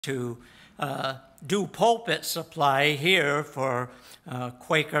to do pulpit supply here for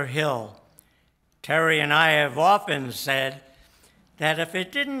Quaker Hill. Terry and I have often said that if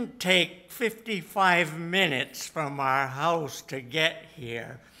it didn't take 55 minutes from our house to get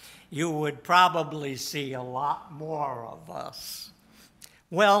here, you would probably see a lot more of us.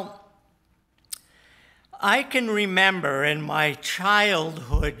 Well, I can remember in my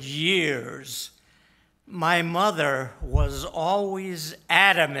childhood years, my mother was always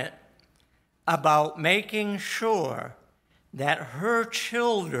adamant about making sure that her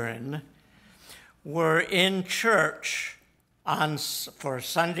children were in church for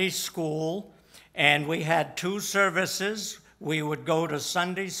Sunday school, and we had 2 services. We would go to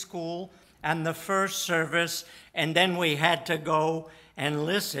Sunday school and the first service, and then we had to go and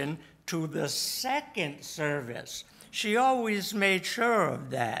listen to the second service. She always made sure of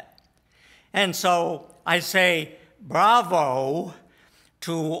that. And so I say bravo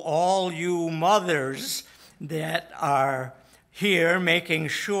to all you mothers that are here making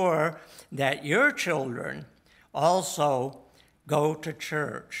sure that your children also go to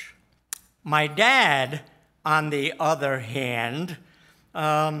church. My dad, on the other hand,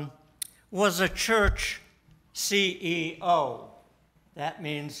 was a church CEO. That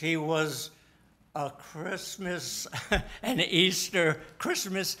means he was a Christmas and Easter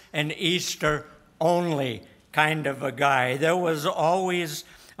only kind of a guy. There was always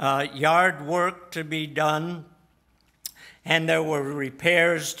yard work to be done, and there were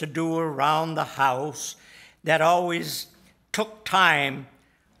repairs to do around the house that always took time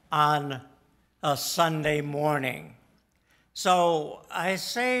on a Sunday morning. So I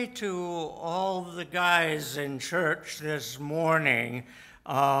say to all the guys in church this morning,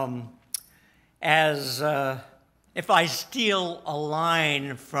 if I steal a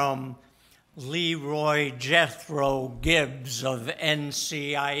line from Leroy Jethro Gibbs of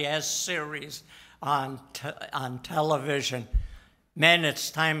NCIS series on television, men,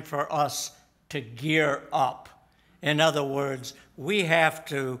 it's time for us to gear up. In other words, we have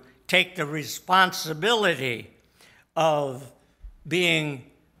to take the responsibility of being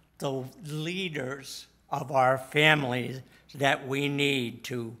the leaders of our families that we need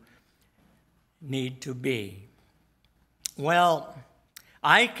to be. Well,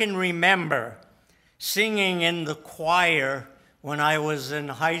 I can remember singing in the choir when I was in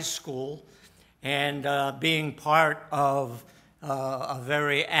high school and being part of a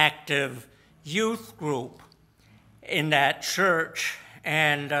very active youth group in that church.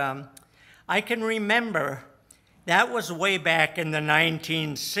 And I can remember that was way back in the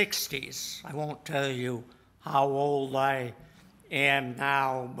 1960s. I won't tell you how old I am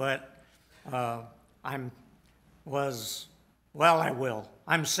now, but I will.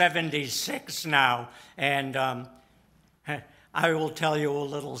 I'm 76 now, and I will tell you a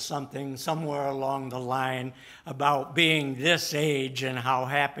little something somewhere along the line about being this age and how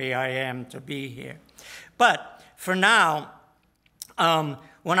happy I am to be here. But for now,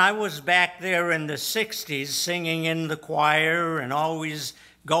 when I was back there in the 60s singing in the choir and always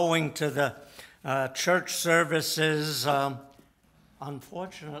going to the church services,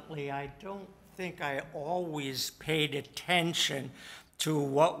 unfortunately, I don't think I always paid attention to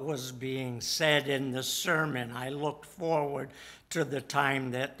what was being said in the sermon. I looked forward to the time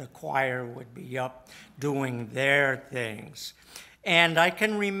that the choir would be up doing their things. And I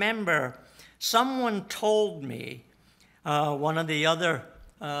can remember someone told me, one of the other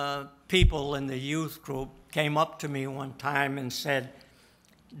people in the youth group came up to me one time and said,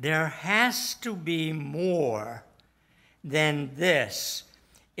 "There has to be more than this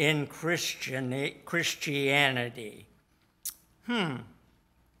in Christianity."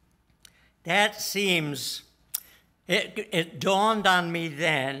 That seems, it dawned on me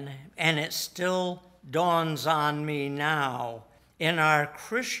then, and it still dawns on me now. In our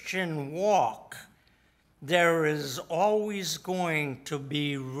Christian walk, there is always going to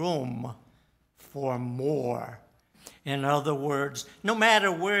be room for more. In other words, no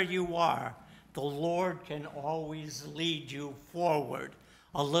matter where you are, the Lord can always lead you forward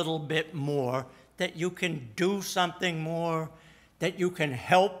a little bit more, that you can do something more, that you can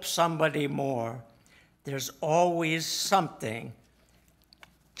help somebody more. There's always something,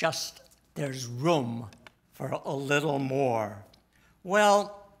 just there's room for a little more.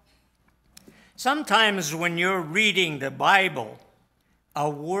 Well, sometimes when you're reading the Bible, a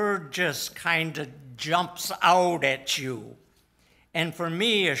word just kind of jumps out at you. And for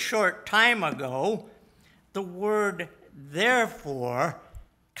me, a short time ago, the word therefore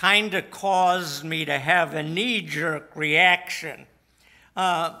kind of caused me to have a knee-jerk reaction.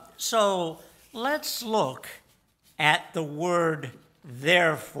 So let's look at the word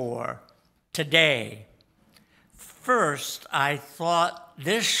therefore today. First, I thought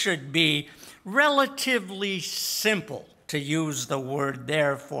this should be relatively simple to use the word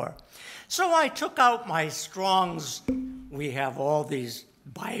therefore. So I took out my Strong's. We have all these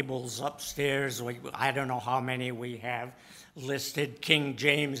Bibles upstairs. I don't know how many we have listed, King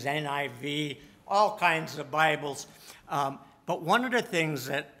James, NIV, all kinds of Bibles. But one of the things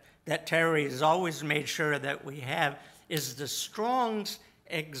that Terry has always made sure that we have is the Strong's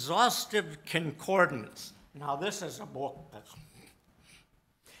Exhaustive Concordance. Now, this is a book,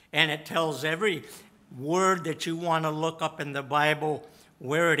 and it tells every word that you want to look up in the Bible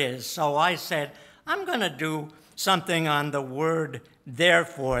where it is. So I said, I'm going to do something on the word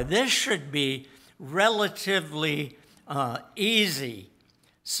therefore. This should be relatively easy.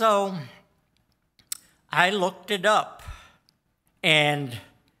 So I looked it up, and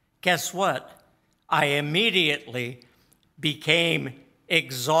guess what? I immediately became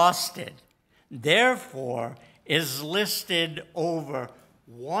exhausted. Therefore is listed over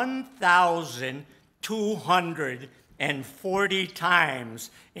 1,240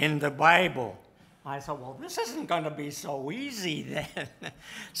 times in the Bible. I said, well, this isn't going to be so easy then.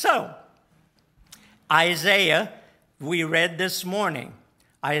 So, Isaiah, we read this morning,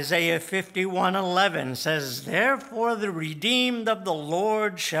 Isaiah 51:11 says, therefore the redeemed of the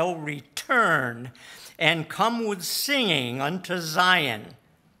Lord shall return and come with singing unto Zion.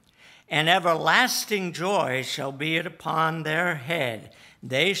 And everlasting joy shall be upon their head.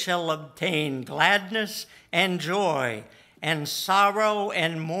 They shall obtain gladness and joy, and sorrow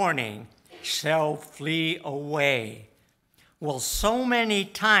and mourning shall flee away. Well, so many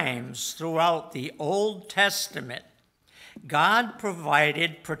times throughout the Old Testament, God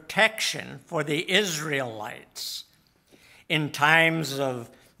provided protection for the Israelites in times of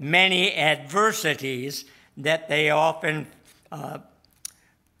many adversities that they often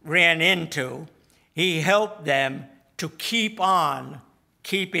ran into. He helped them to keep on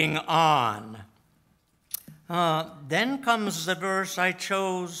keeping on. Then comes the verse I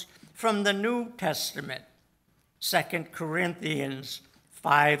chose from the New Testament, 2 Corinthians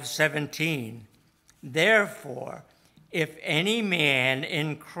 5:17. Therefore, if any man be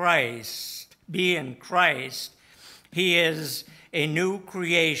in Christ, he is a new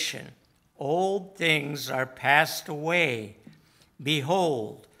creation. Old things are passed away.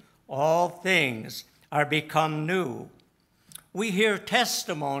 Behold, all things are become new. We hear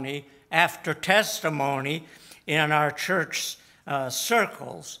testimony after testimony in our church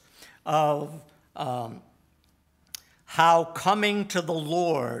circles of how coming to the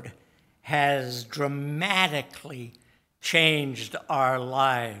Lord has dramatically changed our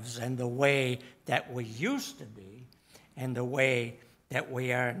lives and the way that we used to be and the way that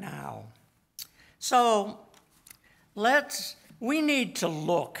we are now. So we need to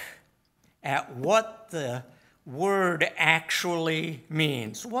look at what the word actually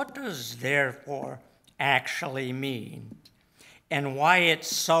means. What does therefore actually mean? And why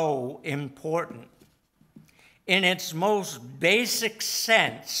it's so important. In its most basic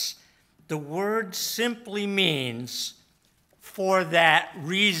sense, the word simply means for that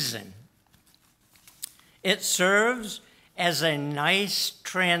reason. It serves as a nice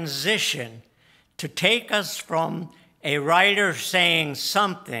transition to take us from a writer saying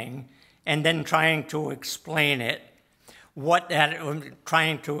something and then trying to explain it,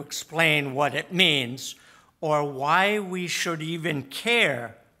 trying to explain what it means, or why we should even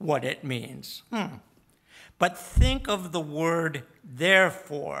care what it means. But think of the word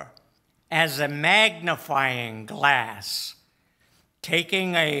therefore as a magnifying glass,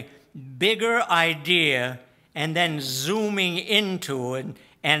 taking a bigger idea and then zooming into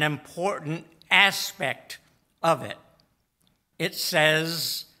an important aspect of it. It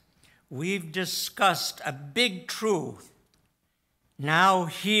says, we've discussed a big truth. Now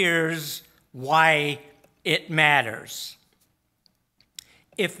here's why it matters.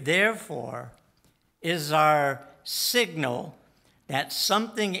 If therefore is our signal that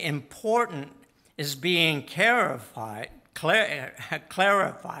something important is being clarified,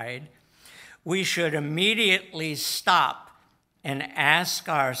 we should immediately stop and ask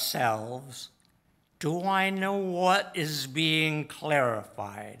ourselves, do I know what is being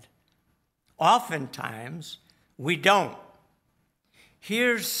clarified? Oftentimes, we don't.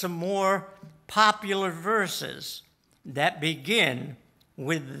 Here's some more popular verses that begin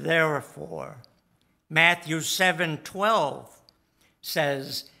with therefore. Matthew 7:12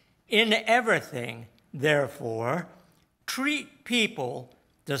 says, in everything, therefore, treat people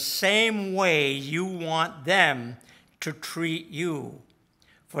the same way you want them to treat you.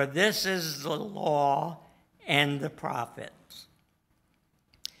 For this is the law and the prophets.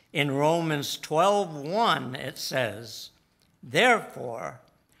 In Romans 12:1, it says, "Therefore,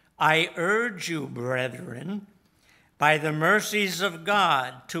 I urge you, brethren, by the mercies of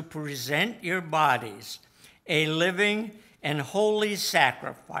God, to present your bodies a living and holy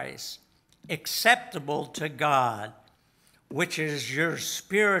sacrifice, acceptable to God, which is your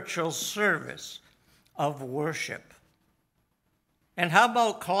spiritual service of worship." And how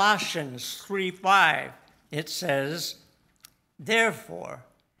about Colossians 3:5? It says, "Therefore,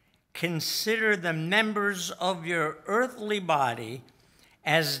 consider the members of your earthly body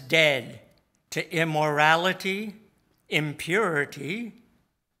as dead to immorality, impurity,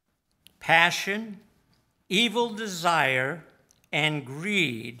 passion, evil desire, and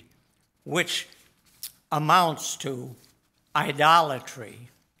greed, which amounts to idolatry."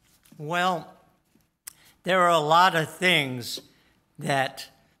 Well, there are a lot of things that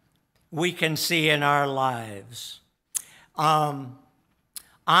we can see in our lives.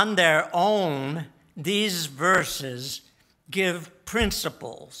 On their own, these verses give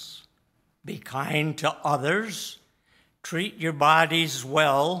principles. Be kind to others. Treat your bodies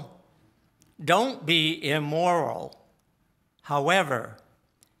well. Don't be immoral. However,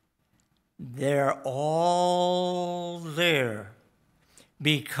 they're all there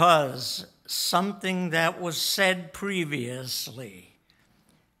because something that was said previously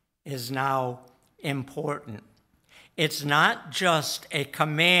is now important. It's not just a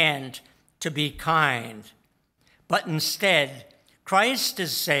command to be kind, but instead, Christ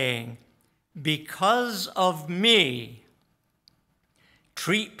is saying, because of me,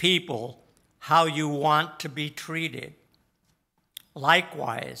 treat people how you want to be treated.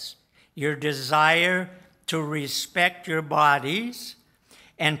 Likewise, your desire to respect your bodies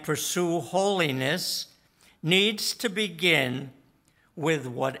and pursue holiness needs to begin with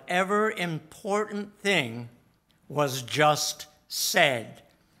whatever important thing was just said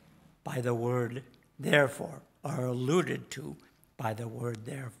by the word therefore, or alluded to by the word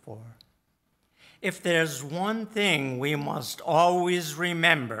therefore. If there's one thing we must always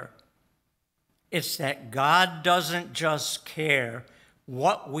remember, it's that God doesn't just care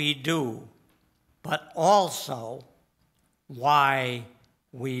what we do, but also why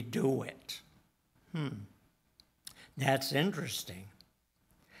we do it. That's interesting.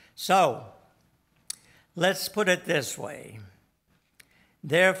 So, let's put it this way.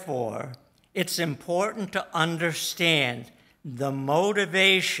 Therefore, it's important to understand the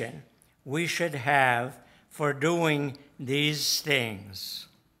motivation we should have for doing these things.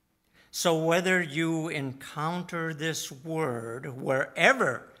 So whether you encounter this word,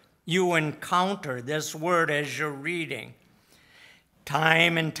 wherever you encounter this word as you're reading,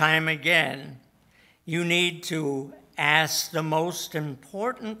 time and time again, you need to ask the most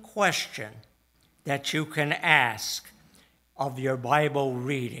important question that you can ask of your Bible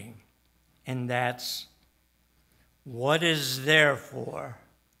reading, and that's, what is therefore?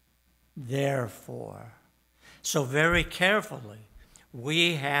 Therefore. So very carefully,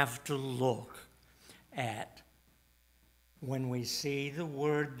 we have to look at, when we see the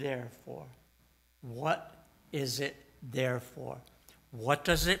word therefore, what is it there for? What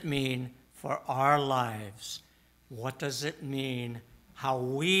does it mean for our lives? What does it mean how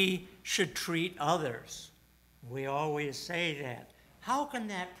we should treat others? We always say that. How can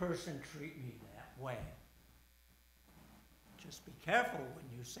that person treat me that way? Just be careful when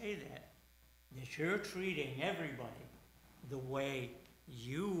you say that you're treating everybody the way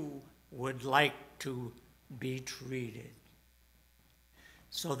you would like to be treated.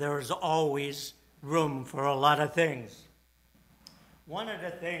 So there is always room for a lot of things. One of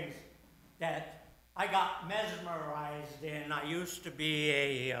the things that I got mesmerized in, I used to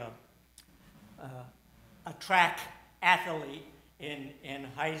be a track athlete in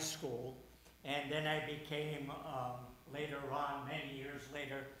high school, and then I became, later on, many years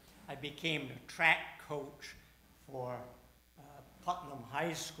later, I became a track coach for Putnam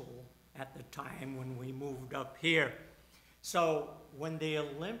High School at the time when we moved up here. So when the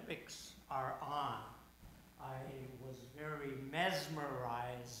Olympics are on, I was very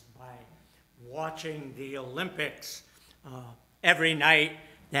mesmerized by watching the Olympics every night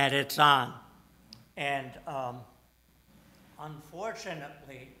that it's on. And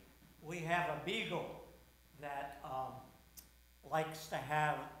unfortunately, we have a beagle that likes to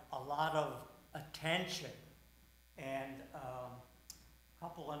have a lot of attention. And a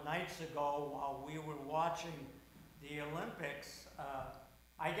couple of nights ago, while we were watching the Olympics,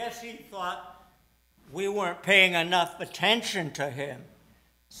 I guess he thought we weren't paying enough attention to him.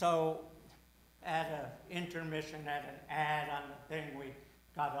 So at an intermission, at an ad on the thing, we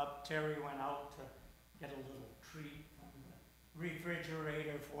got up, Terry went out to get a little treat from the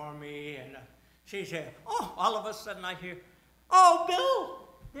refrigerator for me, and she said, oh, all of a sudden I hear, oh, Bill,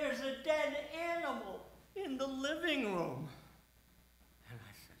 there's a dead animal in the living room. And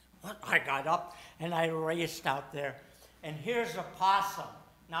I said, what? I got up and I raced out there, and here's a possum.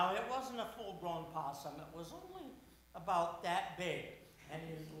 Now, it wasn't a full-grown possum. It was only about that big, and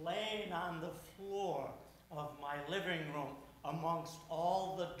he's laying on the floor of my living room amongst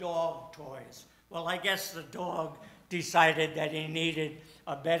all the dog toys. Well, I guess the dog decided that he needed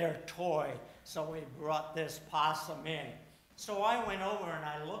a better toy, so he brought this possum in. So I went over and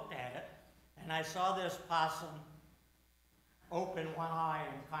I looked at it, and I saw this possum open one eye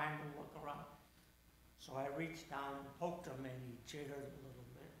and kind of look around. So I reached down and poked him, and he jittered a little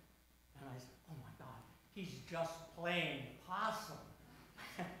bit. And I said, oh my God, he's just plain possum.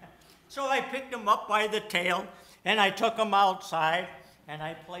 So I picked him up by the tail, and I took him outside, and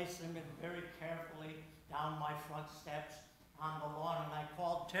I placed him in very carefully down my front steps on the lawn, and I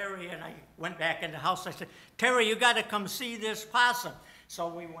called Terry, and I went back in the house. I said, Terry, you got to come see this possum. So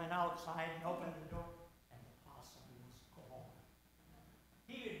we went outside and opened the door, and the possum was gone.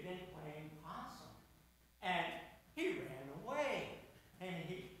 He had been playing possum, and he ran away, and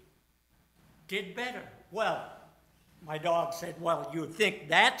he did better. Well, my dog said, well, you think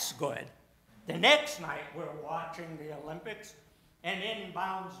that's good. The next night, we're watching the Olympics, and in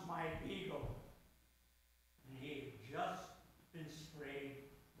bounds my beagle. And he had just been sprayed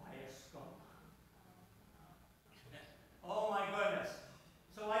by a skunk. Oh, my goodness.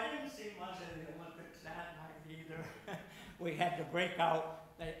 So I didn't see much of the Olympics that night either. We had to break out.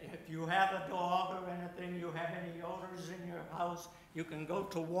 If you have a dog or anything, you have any odors in your house, you can go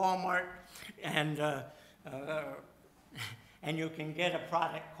to Walmart and you can get a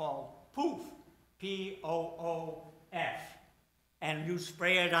product called Poof, P-O-O-F, and you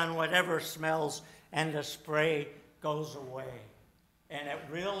spray it on whatever smells, and the spray goes away. And it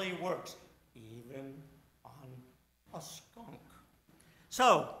really works, even on a skunk.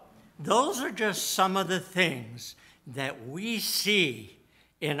 So, those are just some of the things that we see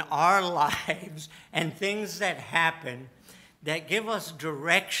in our lives and things that happen that give us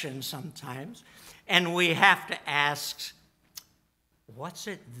direction sometimes, and we have to ask, what's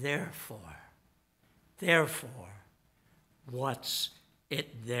it there for? Therefore, what's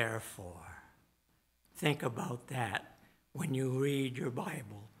it there for? Think about that when you read your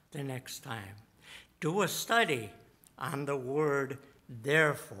Bible the next time. Do a study on the word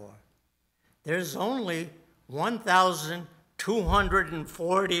therefore. There's only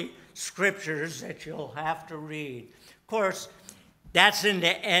 1,240 scriptures that you'll have to read. Of course, that's in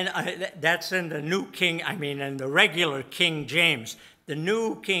the New King, in the regular King James. The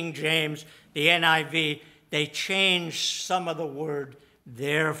New King James, the NIV, they changed some of the word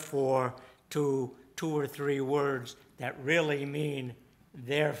therefore to 2 or 3 words that really mean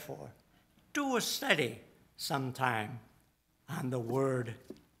therefore. Do a study sometime on the word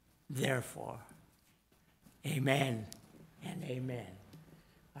therefore. Amen and amen.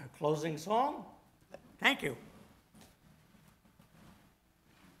 Our closing song. Thank you.